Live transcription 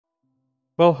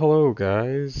Well, hello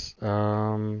guys.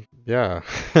 Yeah.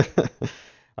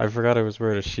 I forgot I was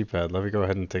wearing a sheep head. Let me go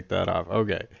ahead and take that off.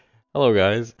 Okay. Hello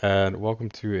guys, and welcome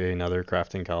to another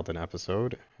Crafting Khalden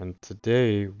episode. And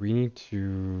today we need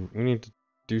to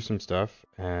do some stuff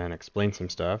and explain some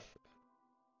stuff,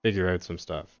 figure out some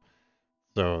stuff.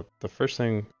 So the first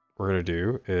thing we're gonna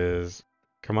do is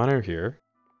come on out here,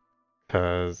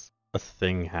 because a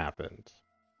thing happened.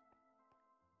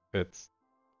 It's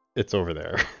it's over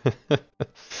there.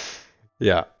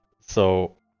 Yeah.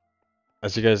 So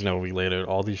as you guys know, we laid out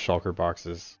all these shulker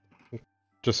boxes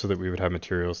just so that we would have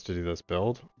materials to do this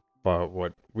build. But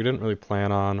what we didn't really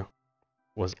plan on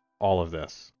was all of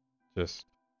this. Just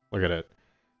look at it.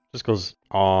 Just goes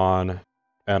on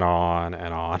and on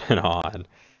and on and on.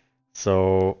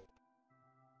 So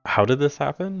how did this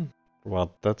happen?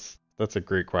 Well, that's a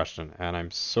great question, and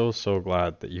I'm so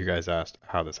glad that you guys asked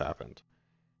how this happened.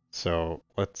 So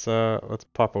let's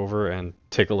pop over and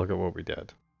take a look at what we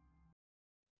did.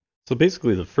 So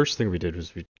basically, the first thing we did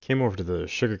was we came over to the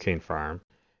sugarcane farm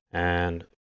and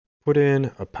put in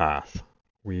a path.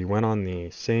 We went on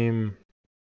the same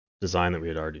design that we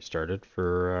had already started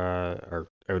for our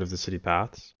out of the city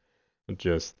paths,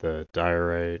 just the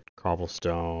diorite,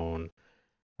 cobblestone.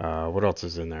 What else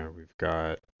is in there? We've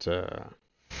got,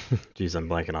 geez, I'm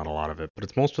blanking on a lot of it, but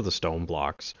it's most of the stone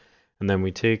blocks. And then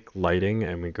we take lighting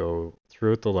and we go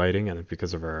throughout the lighting, and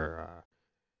because of our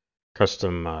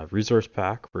custom resource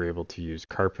pack, we're able to use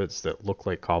carpets that look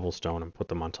like cobblestone and put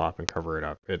them on top and cover it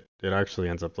up. It actually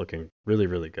ends up looking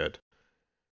really good.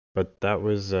 But that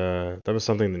was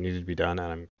something that needed to be done,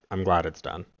 and I'm glad it's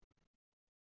done.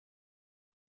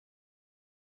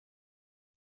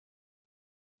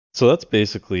 So that's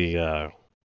basically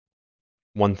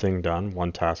one thing done,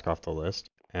 one task off the list,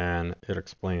 and it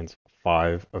explains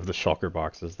five of the shulker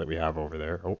boxes that we have over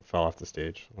there. Oh, fell off the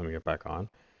stage. Let me get back on.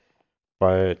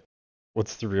 But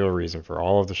what's the real reason for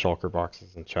all of the shulker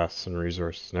boxes and chests and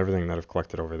resources and everything that I've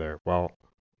collected over there? Well,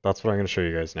 that's what I'm going to show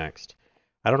you guys next.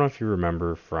 I don't know if you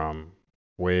remember from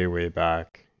way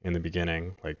back in the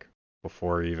beginning, like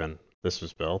before even this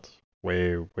was built,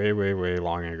 way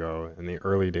long ago in the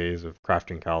early days of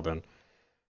crafting Khalden,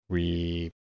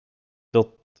 we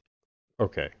built,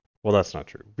 okay, well, that's not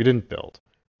true. We didn't build.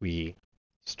 We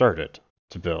started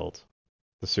to build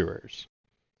the sewers.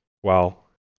 Well,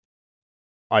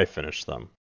 I finished them.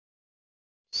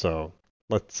 So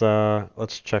let's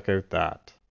check out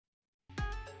that.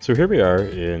 So here we are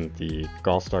in the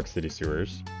Gallstock City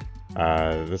sewers.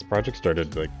 This project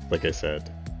started like I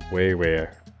said, way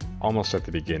almost at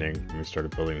the beginning when we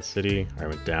started building the city. I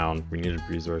went down. We needed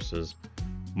resources,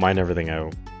 mine everything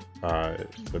out.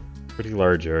 It's a pretty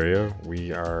large area.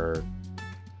 We are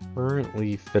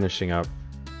currently finishing up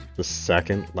the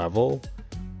second level,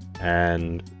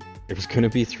 and it was going to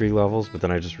be three levels, but then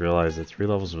I just realized that three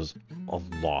levels was a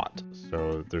lot.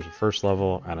 So there's a first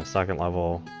level and a second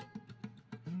level,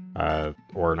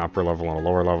 or an upper level and a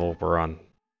lower level. We're on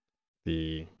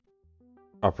the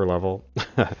upper level.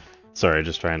 Sorry,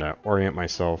 just trying to orient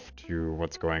myself to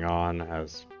what's going on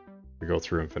as we go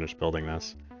through and finish building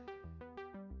this.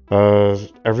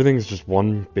 Everything's just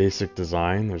one basic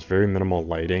design. There's very minimal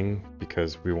lighting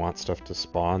because we want stuff to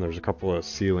spawn. There's a couple of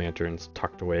sea lanterns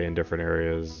tucked away in different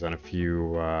areas and a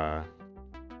few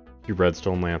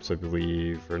redstone lamps, I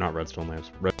believe, or not redstone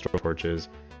lamps, redstone torches,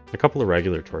 a couple of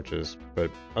regular torches.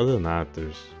 But other than that,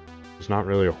 there's not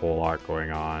really a whole lot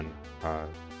going on.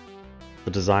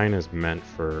 The design is meant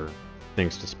for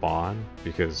things to spawn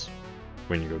because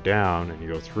when you go down and you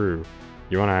go through,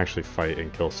 you want to actually fight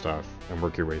and kill stuff and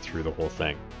work your way through the whole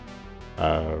thing.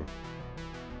 Uh,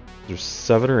 there's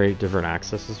 7 or 8 different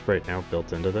accesses right now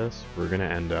built into this. We're going to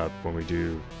end up, when we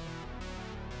do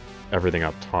everything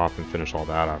up top and finish all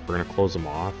that up, we're going to close them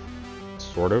off,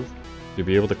 sort of. You'll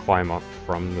be able to climb up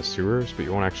from the sewers, but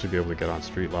you won't actually be able to get on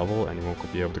street level, and you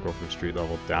won't be able to go from street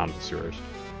level down to the sewers.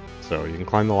 So you can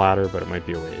climb the ladder, but it might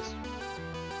be a ways.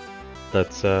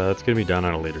 That's going to be done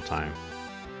at a later time.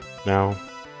 Now,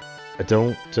 I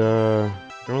don't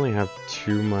really have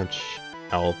too much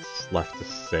else left to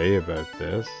say about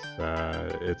this.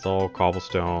 It's all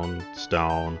cobblestone,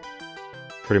 stone.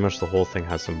 Pretty much the whole thing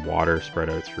has some water spread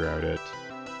out throughout it.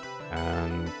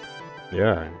 And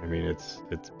yeah, I mean it's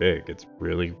big. It's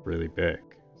really big.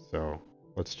 So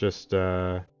let's just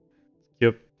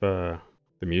skip the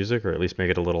music, or at least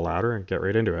make it a little louder, and get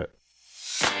right into it.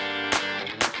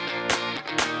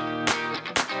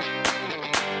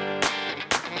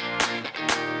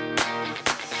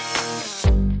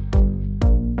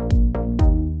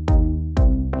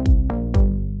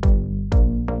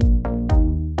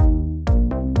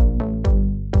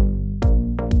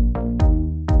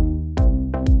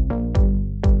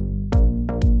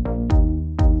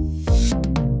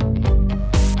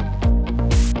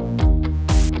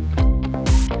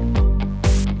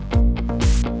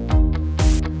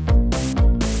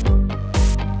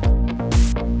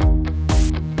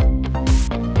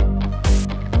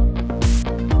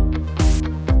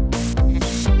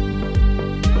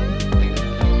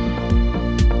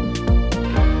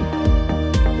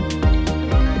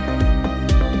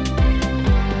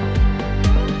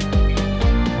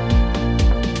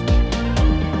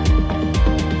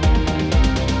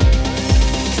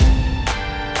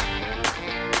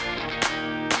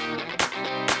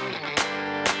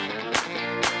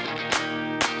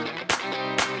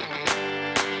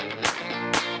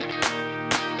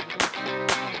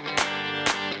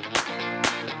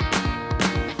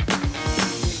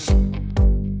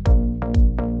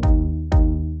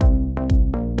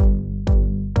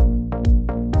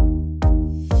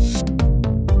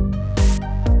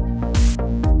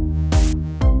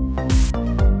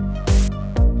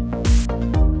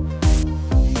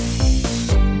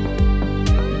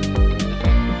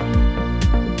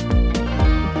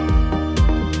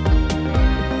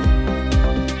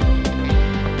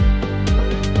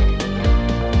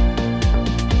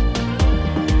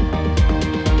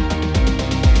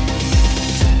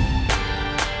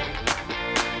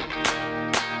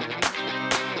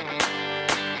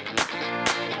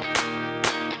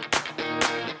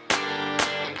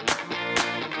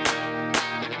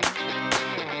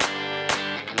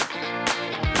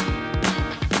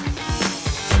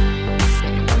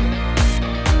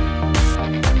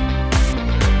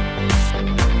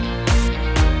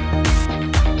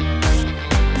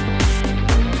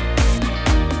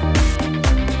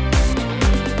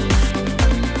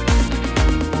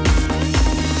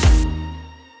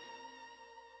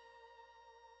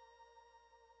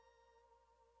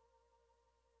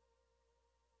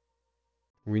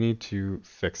 we need to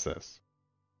fix this.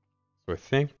 So I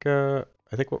think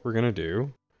what we're gonna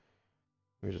do,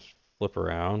 let me just flip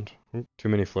around. Oop, too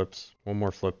many flips. One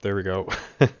more flip. There we go.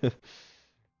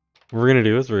 What we're gonna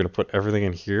do is we're gonna put everything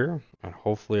in here, and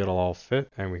hopefully it'll all fit,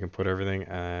 and we can put everything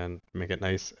and make it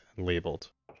nice and labeled.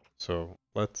 So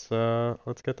let's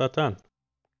get that done.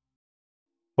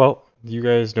 Well, you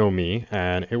guys know me,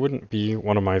 and it wouldn't be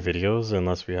one of my videos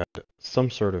unless we had some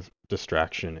sort of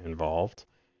distraction involved.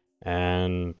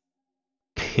 And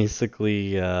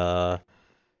basically,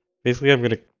 basically, I'm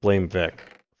gonna blame Vic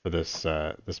for this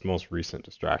most recent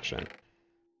distraction.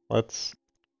 Let's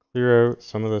clear out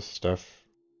some of this stuff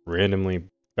randomly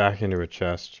back into a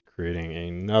chest, creating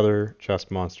another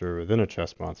chest monster within a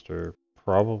chest monster,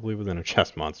 probably within a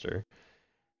chest monster.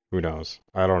 Who knows?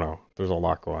 I don't know. There's a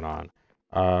lot going on.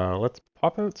 Let's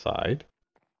pop outside.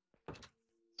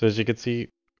 So as you can see,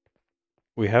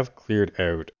 we have cleared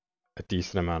out a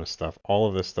decent amount of stuff. All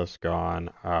of this stuff's gone.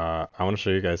 I want to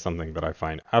show you guys something that I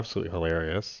find absolutely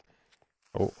hilarious.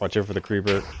 Oh, watch out for the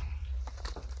creeper.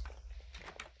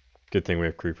 Good thing we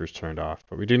have creepers turned off,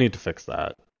 but we do need to fix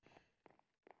that.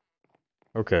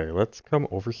 Okay, let's come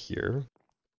over here.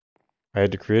 I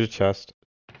had to create a chest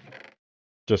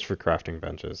just for crafting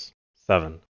benches.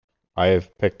 7. I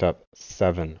have picked up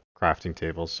 7 crafting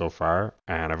tables so far,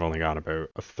 and I've only gone about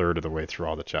a third of the way through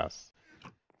all the chests.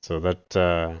 So that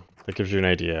gives you an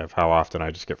idea of how often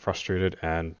I just get frustrated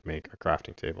and make a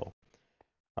crafting table.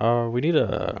 We need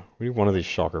one of these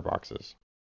shulker boxes.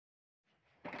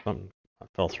 Something I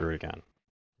fell through it again.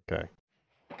 Okay.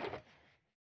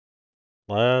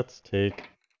 Let's take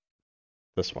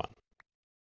this one.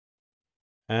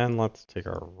 And let's take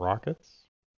our rockets.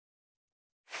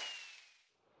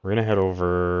 We're gonna head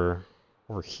over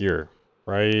here,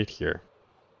 right here.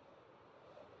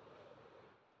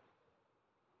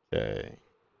 Okay.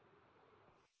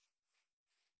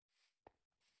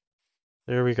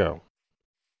 There we go.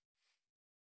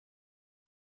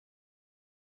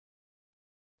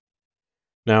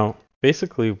 Now,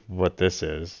 basically what this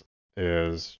is,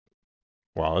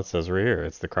 well, it says right here,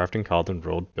 it's the Crafting Khalden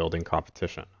Road Building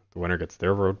Competition. The winner gets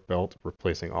their road built,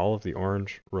 replacing all of the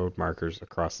orange road markers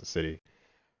across the city.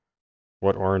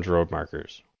 What orange road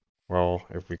markers? Well,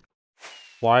 if we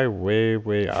fly way,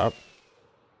 way up,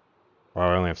 well,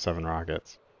 I only have 7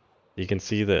 rockets. You can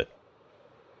see that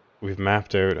we've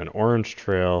mapped out an orange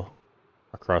trail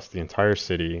across the entire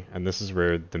city, and this is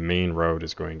where the main road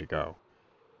is going to go.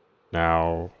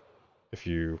 Now, if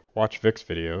you watch Vic's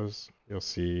videos, you'll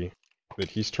see that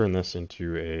he's turned this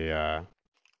into a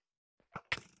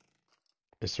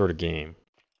sort of game.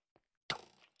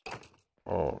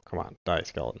 Oh, come on, die,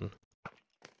 skeleton.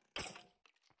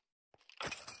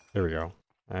 There we go.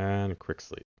 And quick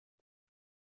sleep.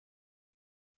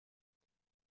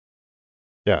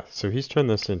 Yeah, so he's turned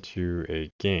this into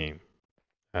a game,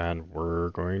 and we're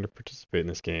going to participate in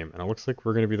this game, and it looks like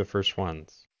we're going to be the first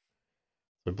ones.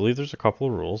 So I believe there's a couple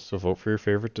of rules, so vote for your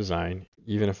favorite design,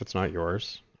 even if it's not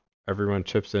yours. Everyone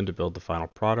chips in to build the final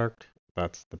product.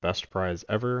 That's the best prize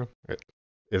ever.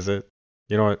 Is it?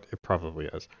 You know what? It probably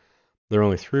is. There are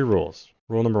only 3 rules.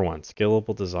 Rule number 1,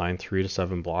 scalable design 3 to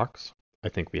 7 blocks. I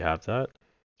think we have that.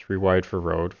 3 wide for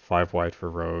road, 5 wide for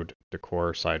road,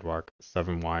 decor, sidewalk,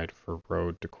 7 wide for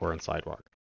road, decor, and sidewalk.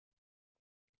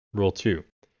 Rule 2,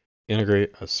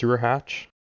 integrate a sewer hatch,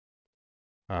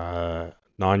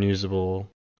 non-usable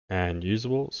and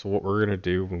usable. So what we're going to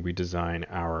do when we design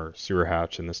our sewer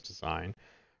hatch in this design,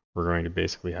 we're going to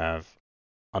basically have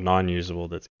a non-usable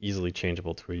that's easily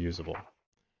changeable to a usable.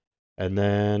 And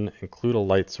then include a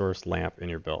light source lamp in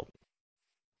your build.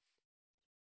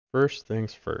 First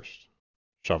things first,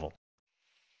 shovel,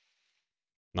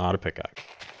 not a pickaxe.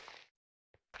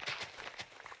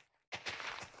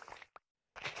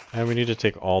 And we need to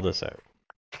take all this out.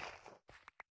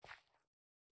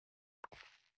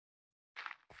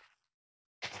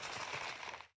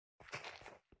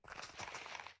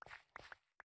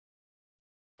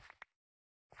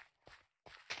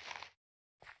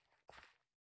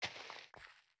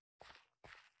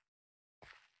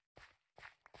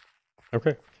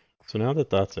 Okay, so now that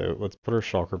that's out, let's put our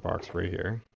shulker box right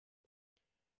here.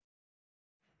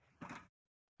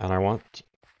 And I want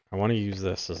to use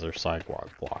this as our sidewalk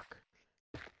block.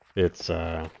 It's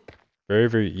a very,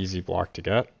 very easy block to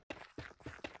get.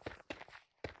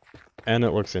 And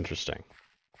it looks interesting.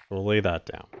 We'll lay that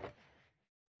down.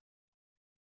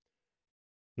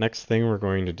 Next thing we're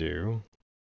going to do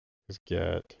is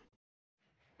get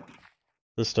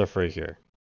this stuff right here.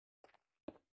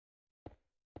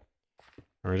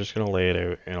 And we're just going to lay it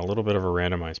out in a little bit of a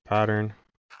randomized pattern.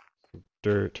 Some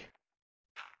dirt.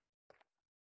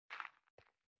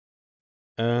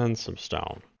 and some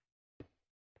stone.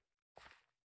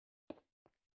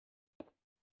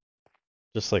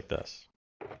 Just like this.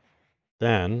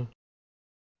 Then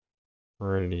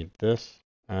we're going to need this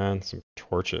and some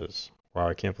torches. Wow,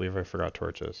 I can't believe I forgot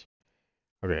torches.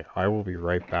 Okay, I will be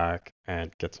right back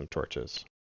and get some torches.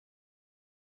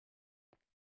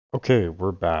 Okay,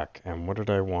 we're back. And what did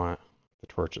I want the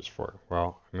torches for?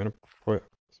 Well, I'm going to put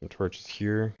some torches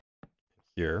here,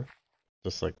 here,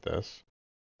 just like this.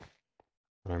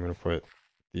 And I'm going to put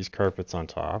these carpets on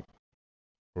top.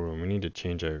 Ooh, we need to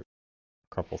change out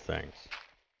a couple things.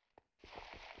 I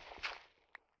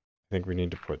think we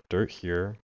need to put dirt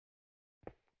here.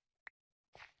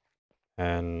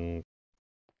 And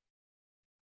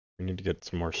we need to get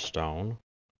some more stone.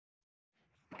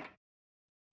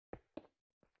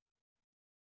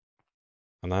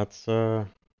 And that's, I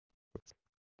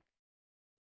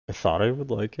thought I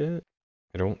would like it.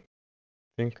 I don't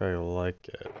think I like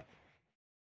it.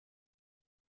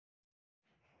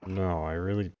 No, I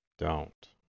really don't.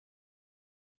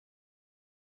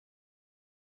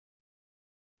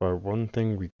 But one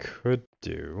thing we could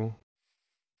do,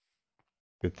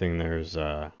 good thing there's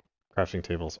crafting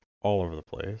tables all over the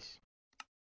place,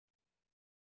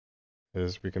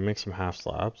 is we can make some half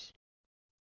slabs.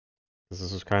 Because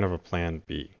this is kind of a plan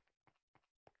B.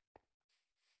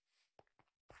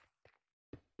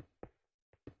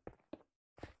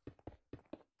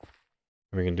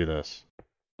 And we can do this.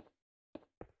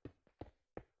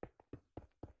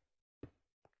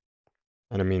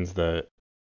 And it means that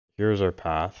here's our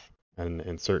path, and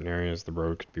in certain areas the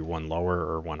road could be one lower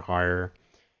or one higher,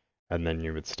 and then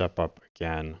you would step up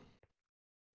again.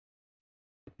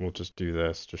 We'll just do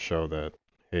this to show that,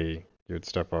 hey, you would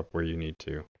step up where you need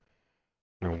to.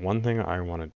 Now, one thing I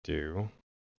want to do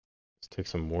is take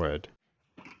some wood,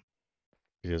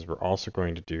 because we're also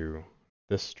going to do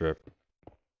this strip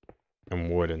and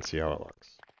wood and see how it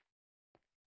looks.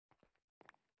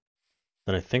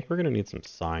 Then I think we're going to need some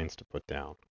signs to put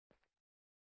down.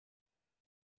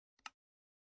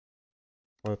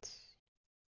 Let's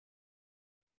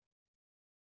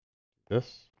do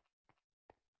this.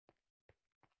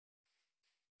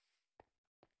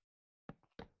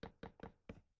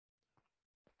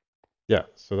 Yeah,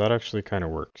 so that actually kind of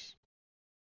works.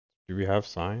 Do we have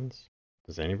signs?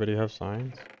 Does anybody have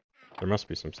signs? There must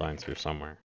be some signs here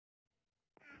somewhere.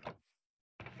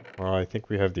 Well, I think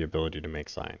we have the ability to make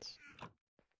signs.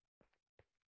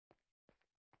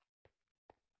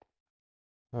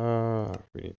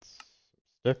 We need some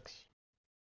sticks.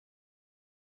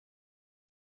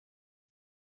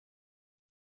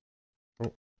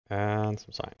 Oh, and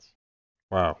some signs.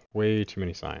 Wow, way too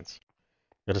many signs.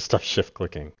 Gotta stop shift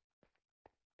clicking.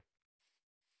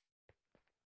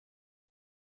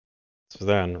 So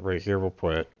then, right here we'll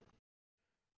put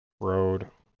road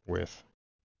with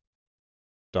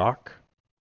dock.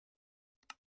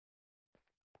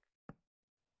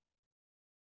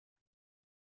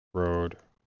 Road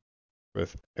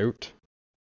without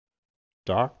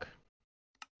dock.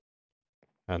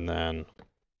 And then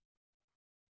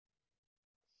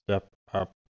step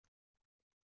up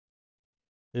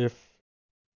if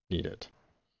needed.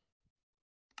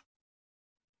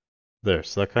 There,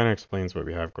 so that kind of explains what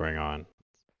we have going on.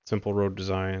 Simple road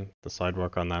design, the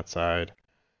sidewalk on that side.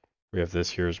 We have this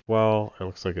here as well. It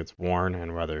looks like it's worn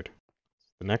and weathered.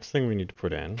 The next thing we need to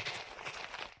put in,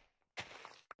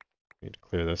 we need to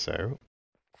clear this out.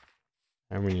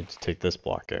 And we need to take this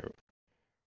block out.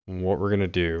 And what we're going to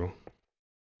do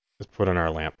is put in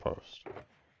our lamppost.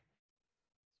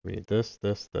 We need this,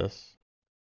 this, this.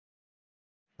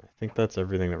 I think that's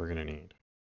everything that we're going to need.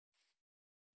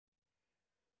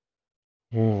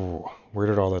 Ooh, where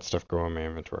did all that stuff go in my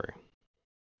inventory?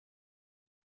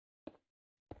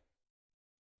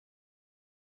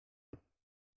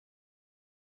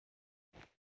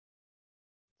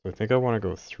 So I think I want to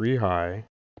go 3 high,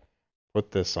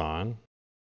 put this on,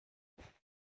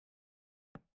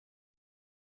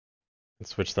 and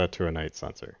switch that to a night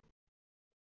sensor.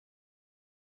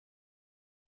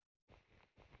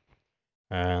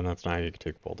 And that's not how you can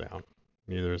take pull down.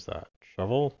 Neither is that.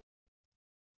 Shovel?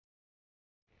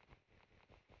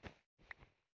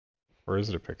 Or is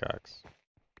it a pickaxe?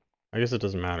 I guess it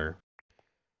doesn't matter.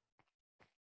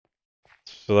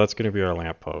 So that's going to be our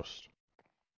lamppost.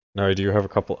 Now I do have a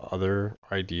couple other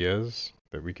ideas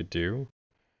that we could do,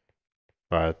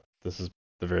 but this is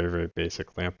the very, very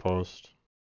basic lamppost.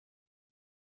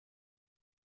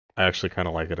 I actually kind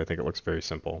of like it. I think it looks very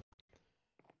simple.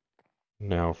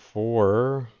 Now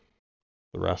for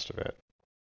the rest of it.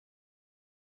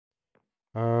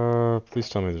 Please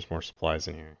tell me there's more supplies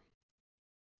in here.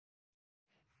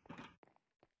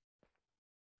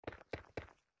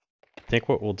 think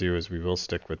what we'll do is we will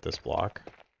stick with this block,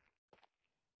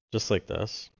 just like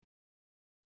this.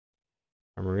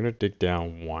 And we're going to dig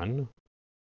down one.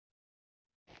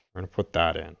 We're going to put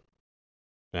that in.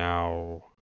 Now,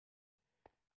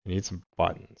 we need some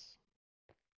buttons.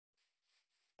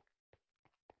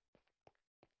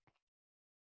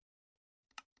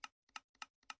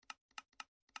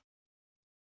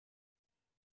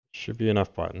 Should be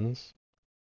enough buttons.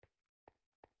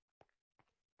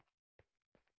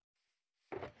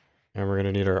 And we're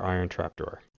going to need our iron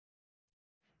trapdoor.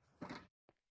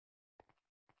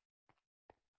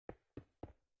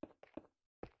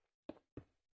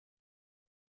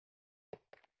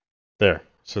 There.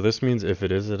 So this means if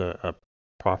it is at a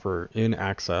proper in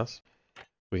access,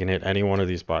 we can hit any one of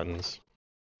these buttons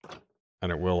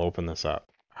and it will open this up.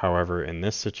 However, in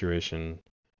this situation,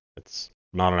 it's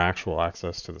not an actual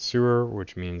access to the sewer,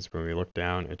 which means when we look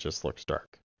down, it just looks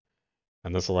dark.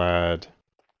 And this will add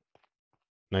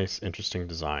nice, interesting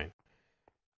design.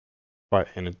 But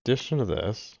in addition to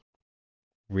this,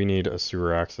 we need a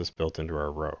sewer access built into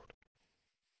our road.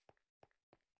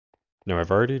 Now,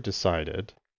 I've already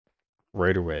decided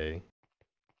right away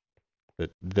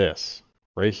that this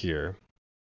right here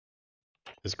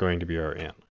is going to be our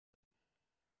in,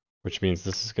 which means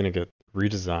this is going to get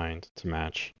redesigned to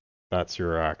match that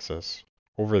sewer access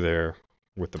over there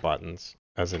with the buttons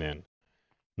as an in,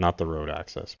 not the road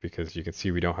access, because you can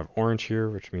see we don't have orange here,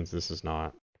 which means this is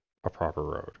not a proper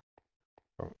road.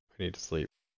 Oh, I need to sleep.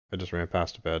 I just ran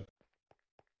past a bed.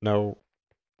 No.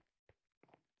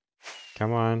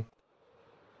 Come on.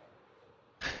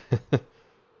 Hopefully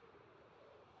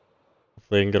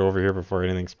I can get over here before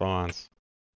anything spawns.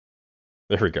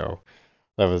 There we go.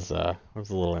 That was a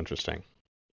little interesting.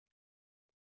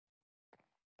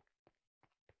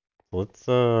 Let's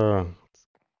get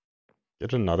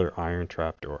another iron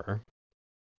trapdoor.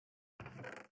 I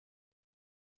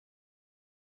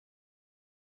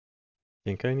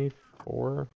think I need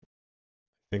 4. I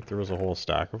think there was a whole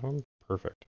stack of them.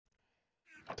 Perfect.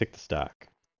 Take the stack.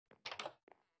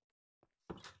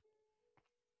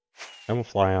 And we'll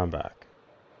fly on back.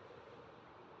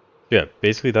 Yeah,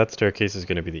 basically that staircase is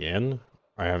going to be the in.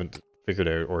 I haven't figured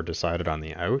out or decided on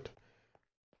the out,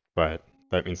 but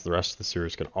that means the rest of the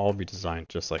sewers can all be designed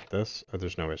just like this, or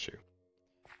there's no issue.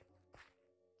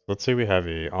 Let's say we have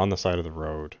a on the side of the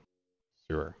road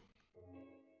sewer.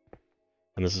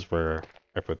 And this is where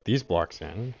I put these blocks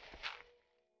in,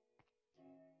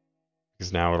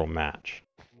 because now it'll match.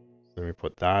 So then we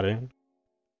put that in.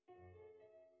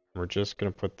 We're just going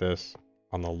to put this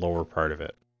on the lower part of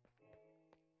it.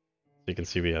 So you can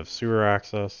see we have sewer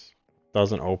access,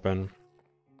 doesn't open.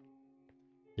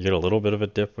 You get a little bit of a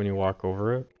dip when you walk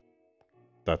over it.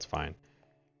 That's fine.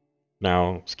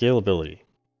 Now, scalability.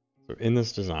 So in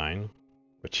this design,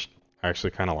 which I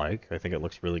actually kind of like, I think it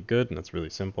looks really good and it's really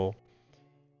simple.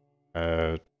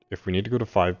 If we need to go to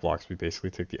 5 blocks, we basically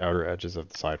take the outer edges of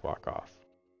the sidewalk off.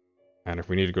 And if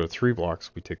we need to go to 3 blocks,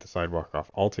 we take the sidewalk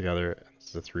off altogether, and this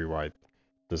is a 3-wide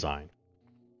design.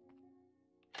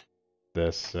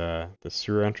 This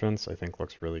sewer entrance, I think,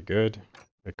 looks really good.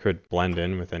 It could blend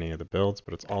in with any of the builds,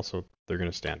 but it's also, they're going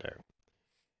to stand out.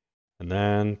 And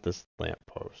then this lamp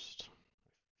post.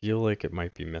 I feel like it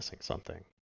might be missing something.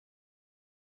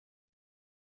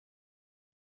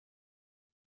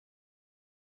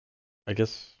 I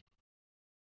guess,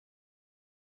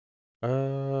 I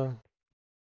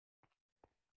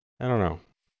don't know.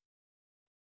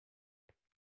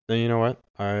 Then you know what?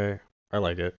 I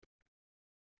like it.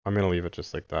 I'm going to leave it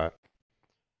just like that.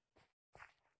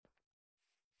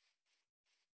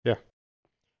 Yeah.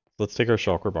 Let's take our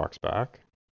shulker box back.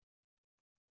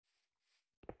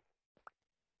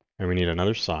 And we need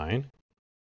another sign.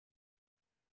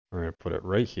 We're going to put it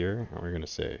right here, and we're going to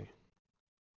say,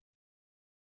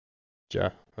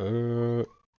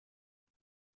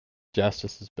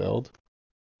 Justice's build.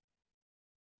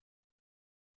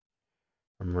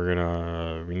 And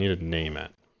we need to name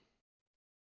it.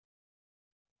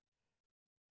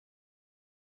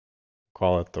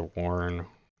 Call it the Warren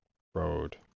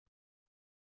Road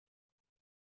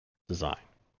Design.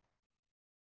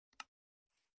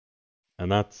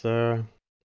 And that's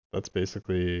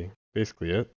basically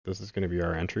it. This is going to be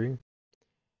our entry.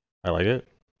 I like it.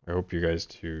 I hope you guys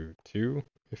do too.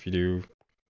 If you do,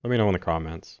 let me know in the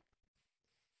comments.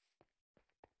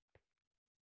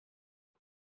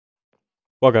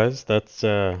 Well, guys, that's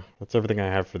everything I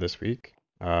have for this week.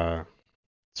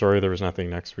 Sorry there was nothing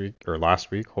next week or last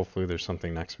week. Hopefully there's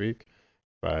something next week.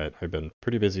 But I've been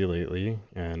pretty busy lately,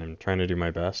 and I'm trying to do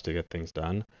my best to get things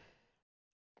done.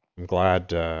 I'm glad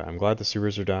the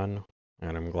sewers are done,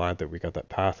 and I'm glad that we got that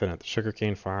path in at the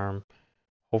sugarcane farm.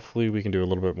 Hopefully we can do a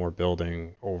little bit more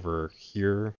building over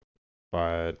here,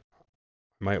 but I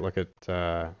might look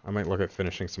at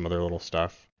finishing some other little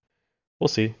stuff. We'll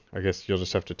see. I guess you'll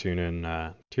just have to tune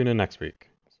in next week.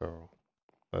 So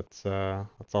that's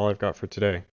all I've got for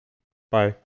today.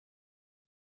 Bye.